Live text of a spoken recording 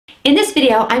In this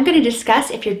video, I'm going to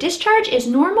discuss if your discharge is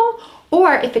normal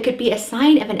or if it could be a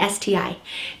sign of an STI.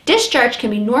 Discharge can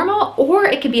be normal or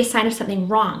it can be a sign of something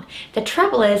wrong. The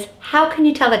trouble is, how can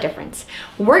you tell the difference?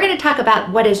 We're going to talk about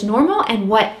what is normal and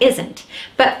what isn't.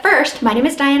 But first, my name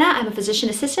is Diana. I'm a physician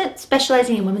assistant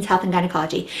specializing in women's health and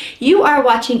gynecology. You are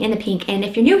watching In the Pink, and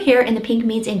if you're new here, In the Pink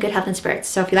means in good health and spirits.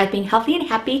 So if you like being healthy and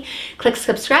happy, click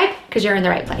subscribe because you're in the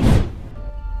right place.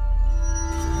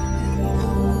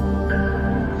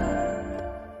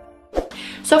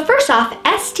 So first off,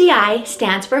 STI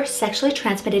stands for sexually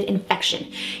transmitted infection.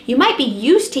 You might be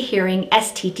used to hearing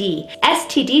STD.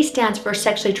 STD stands for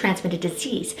sexually transmitted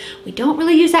disease. We don't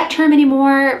really use that term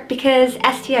anymore because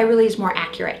STI really is more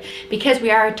accurate because we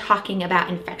are talking about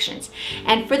infections.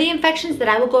 And for the infections that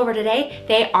I will go over today,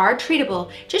 they are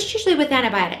treatable, just usually with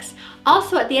antibiotics.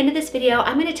 Also, at the end of this video,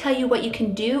 I'm going to tell you what you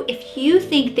can do if you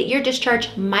think that your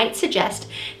discharge might suggest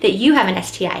that you have an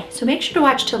STI. So make sure to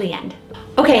watch till the end.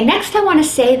 Okay, next I want to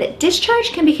say that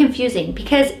discharge can be confusing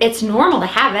because it's normal to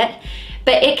have it,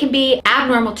 but it can be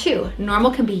abnormal too.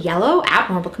 Normal can be yellow,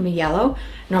 abnormal can be yellow,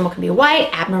 normal can be white,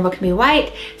 abnormal can be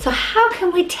white. So how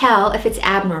can we tell if it's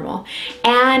abnormal?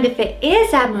 And if it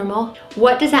is abnormal,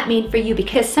 what does that mean for you?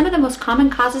 Because some of the most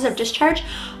common causes of discharge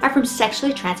are from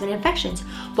sexually transmitted infections,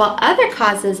 while other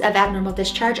causes of abnormal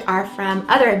discharge are from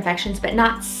other infections, but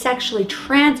not sexually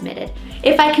transmitted.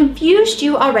 If I confused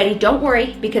you already, don't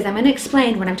worry, because I'm going to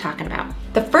explain what I'm talking about.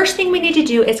 The first thing we need to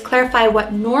do is clarify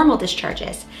what normal discharge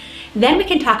is. Then we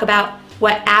can talk about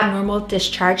what abnormal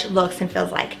discharge looks and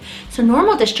feels like. So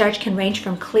normal discharge can range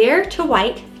from clear to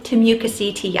white to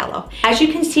mucousy to yellow. As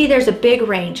you can see, there's a big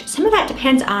range. Some of that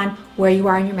depends on where you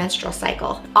are in your menstrual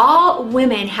cycle. All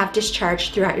women have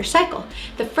discharge throughout your cycle.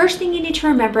 The first thing you need to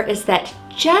remember is that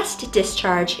just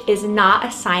discharge is not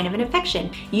a sign of an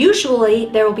infection. Usually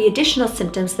there will be additional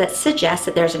symptoms that suggest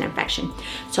that there's an infection.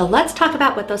 So let's talk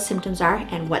about what those symptoms are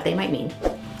and what they might mean.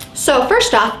 So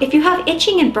first off, if you have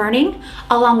itching and burning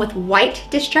along with white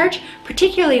discharge,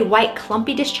 particularly white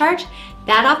clumpy discharge,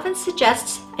 that often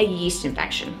suggests a yeast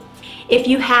infection. If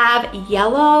you have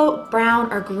yellow,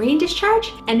 brown, or green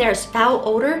discharge and there's foul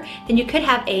odor, then you could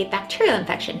have a bacterial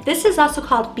infection. This is also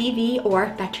called BV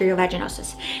or bacterial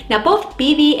vaginosis. Now both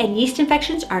BV and yeast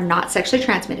infections are not sexually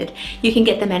transmitted. You can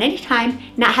get them at any time,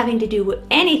 not having to do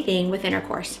anything with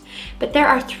intercourse. But there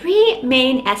are three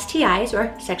main STIs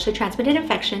or sexually transmitted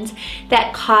infections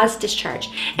that cause discharge.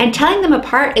 And telling them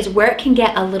apart is where it can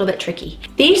get a little bit tricky.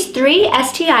 These three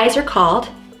STIs are called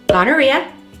gonorrhea,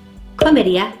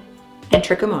 chlamydia, and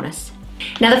trichomonas.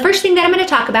 Now the first thing that I'm going to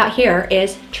talk about here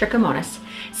is trichomonas.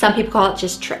 Some people call it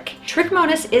just trick.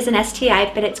 Trichomonas is an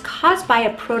STI, but it's caused by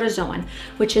a protozoan,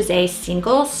 which is a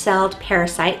single-celled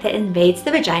parasite that invades the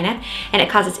vagina, and it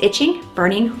causes itching,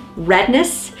 burning,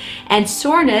 redness, and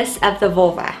soreness of the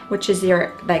vulva, which is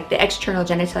the external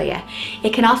genitalia.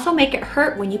 It can also make it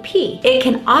hurt when you pee. It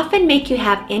can often make you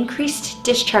have increased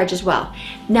discharge as well.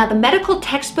 Now the medical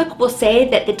textbook will say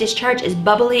that the discharge is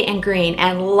bubbly and green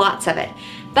and lots of it.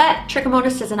 But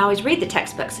trichomonas doesn't always read the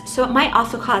textbooks, so it might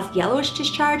also cause yellowish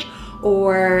discharge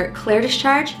or clear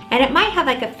discharge, and it might have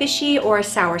like a fishy or a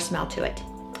sour smell to it.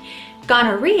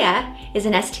 Gonorrhea is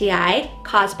an STI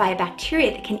caused by a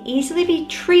bacteria that can easily be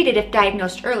treated if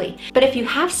diagnosed early. But if you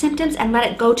have symptoms and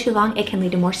let it go too long, it can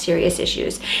lead to more serious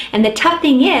issues. And the tough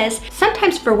thing is,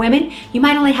 sometimes for women, you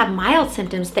might only have mild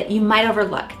symptoms that you might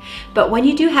overlook. But when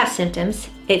you do have symptoms,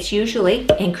 it's usually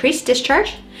increased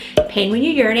discharge, pain when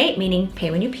you urinate, meaning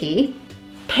pain when you pee,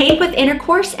 pain with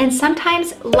intercourse, and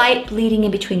sometimes light bleeding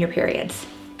in between your periods.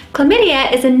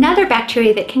 Chlamydia is another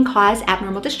bacteria that can cause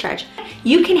abnormal discharge.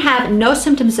 You can have no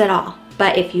symptoms at all,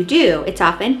 but if you do, it's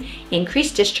often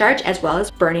increased discharge as well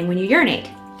as burning when you urinate.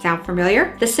 Sound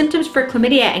familiar? The symptoms for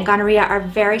chlamydia and gonorrhea are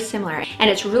very similar, and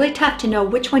it's really tough to know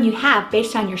which one you have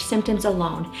based on your symptoms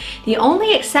alone. The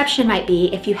only exception might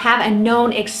be if you have a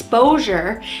known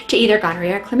exposure to either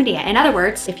gonorrhea or chlamydia. In other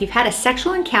words, if you've had a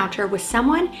sexual encounter with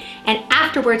someone and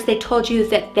afterwards they told you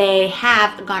that they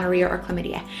have gonorrhea or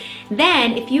chlamydia.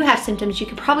 Then if you have symptoms, you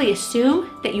could probably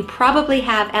assume that you probably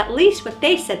have at least what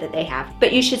they said that they have.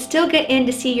 But you should still get in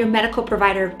to see your medical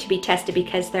provider to be tested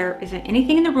because there isn't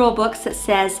anything in the rule books that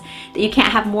says that you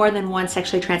can't have more than one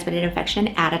sexually transmitted infection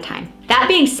at a time. That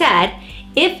being said,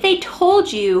 if they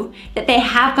told you that they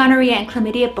have gonorrhea and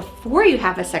chlamydia before you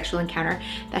have a sexual encounter,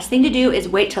 best thing to do is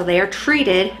wait till they are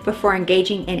treated before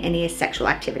engaging in any sexual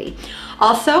activity.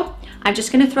 Also, I'm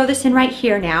just going to throw this in right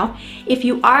here now. If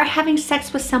you are having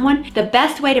sex with someone, the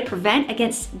best way to prevent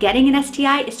against getting an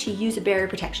STI is to use a barrier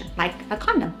protection, like a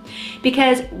condom.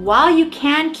 Because while you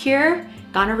can cure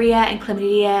gonorrhea and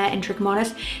chlamydia and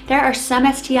trichomonas, there are some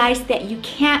STIs that you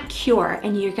can't cure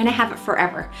and you're gonna have it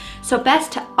forever. So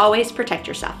best to always protect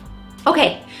yourself.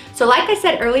 Okay, so like I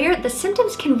said earlier, the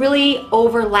symptoms can really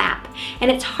overlap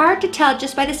and it's hard to tell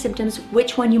just by the symptoms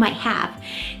which one you might have.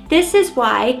 This is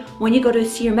why when you go to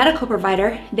see your medical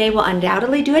provider, they will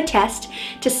undoubtedly do a test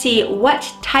to see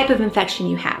what type of infection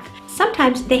you have.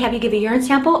 Sometimes they have you give a urine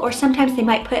sample, or sometimes they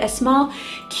might put a small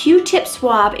Q-tip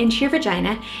swab into your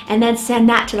vagina and then send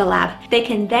that to the lab. They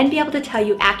can then be able to tell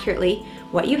you accurately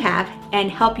what you have and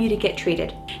help you to get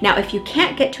treated. Now, if you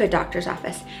can't get to a doctor's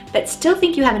office, but still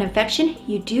think you have an infection,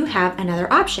 you do have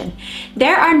another option.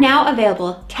 There are now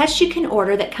available tests you can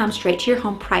order that come straight to your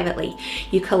home privately.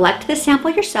 You collect the sample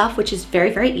yourself, which is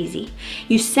very, very easy.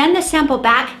 You send the sample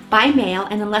back by mail,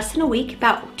 and in less than a week,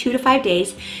 about 2 to 5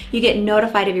 days, you get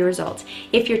notified of your results.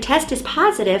 If your test is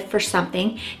positive for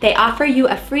something, they offer you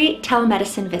a free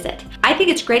telemedicine visit. I think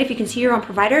it's great if you can see your own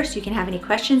provider so you can have any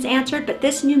questions answered, but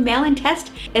this new mail-in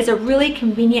test is a really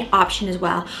convenient option as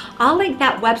well. I'll link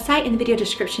that website in the video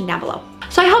description down below.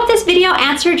 So I hope this video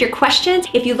answered your questions.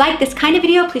 If you like this kind of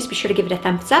video, please be sure to give it a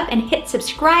thumbs up and hit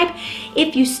subscribe.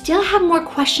 If you still have more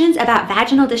questions about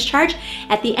vaginal discharge,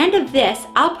 at the end of this,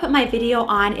 I'll put my video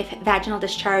on if vaginal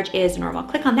discharge is normal.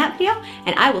 Click on that video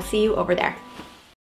and I will see you over there.